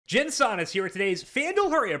Jinson is here with today's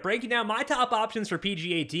FanDuel Hurry Up, breaking down my top options for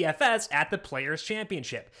PGA DFS at the Players'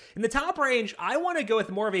 Championship. In the top range, I want to go with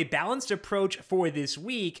more of a balanced approach for this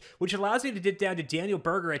week, which allows me to dip down to Daniel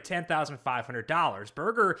Berger at $10,500.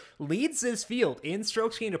 Berger leads this field in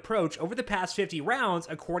strokes gained approach over the past 50 rounds,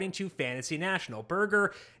 according to Fantasy National.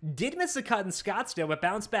 Berger did miss the cut in Scottsdale, but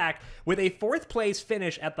bounced back with a fourth place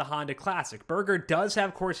finish at the Honda Classic. Berger does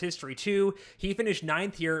have course history too. He finished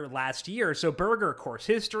 9th here last year, so Berger course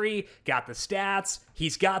history, got the stats,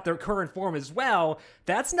 he's got their current form as well.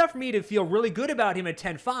 That's enough for me to feel really good about him at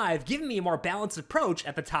 10-5, giving me a more balanced approach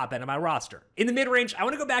at the top end of my roster. In the mid-range, I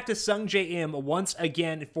want to go back to Sungjae once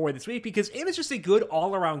again for this week because Im is just a good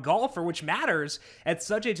all-around golfer, which matters at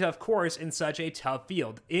such a tough course in such a tough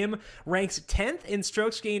field. Im ranks 10th in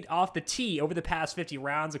strokes gained off the tee over the past 50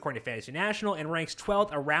 rounds, according to Fantasy National, and ranks 12th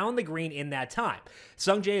around the green in that time.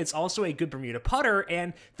 Sungjae is also a good Bermuda putter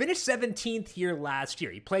and finished 17th here last year.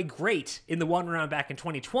 He played great in the one round back in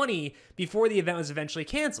 2020 before the event was eventually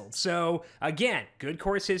canceled. So again, good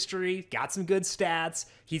course history, got some good stats.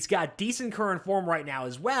 He's got decent current form right now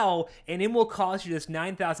as well, and it will cost you just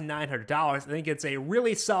 $9,900. I think it's a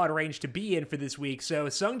really solid range to be in for this week. So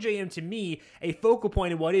Sungjae to me, a focal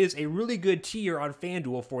point in what is a really good tier on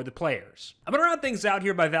FanDuel for the players. I'm going to round things out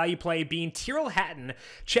here by value play being Tyrrell Hatton,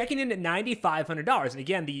 checking in at $9,500. And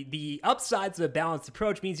again, the upsides of a balanced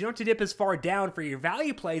approach means you don't have to dip as far down for your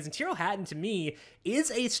value plays, and Tyrrell Hatton to me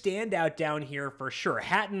is a standout down here for sure.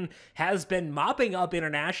 Hatton has been mopping up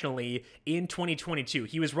internationally in 2022.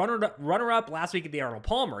 He was runner-up last week at the Arnold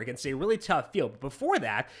Palmer against a really tough field. But before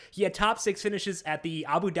that, he had top 6 finishes at the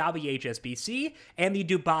Abu Dhabi HSBC and the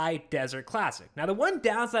Dubai Desert Classic. Now, the one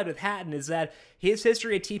downside with Hatton is that his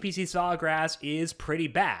history at TPC Sawgrass is pretty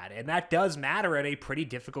bad, and that does matter at a pretty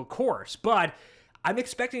difficult course. But I'm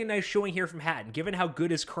expecting a nice showing here from Hatton, given how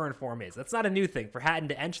good his current form is. That's not a new thing for Hatton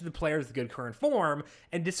to enter the players with good current form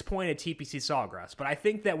and disappoint at TPC Sawgrass. But I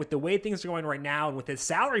think that with the way things are going right now and with his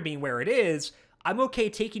salary being where it is, I'm okay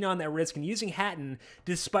taking on that risk and using Hatton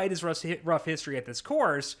despite his rough history at this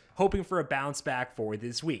course, hoping for a bounce back for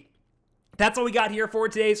this week. That's all we got here for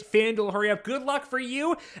today's FanDuel Hurry Up. Good luck for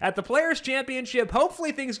you at the Players' Championship.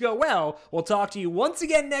 Hopefully things go well. We'll talk to you once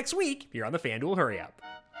again next week here on the FanDuel Hurry Up.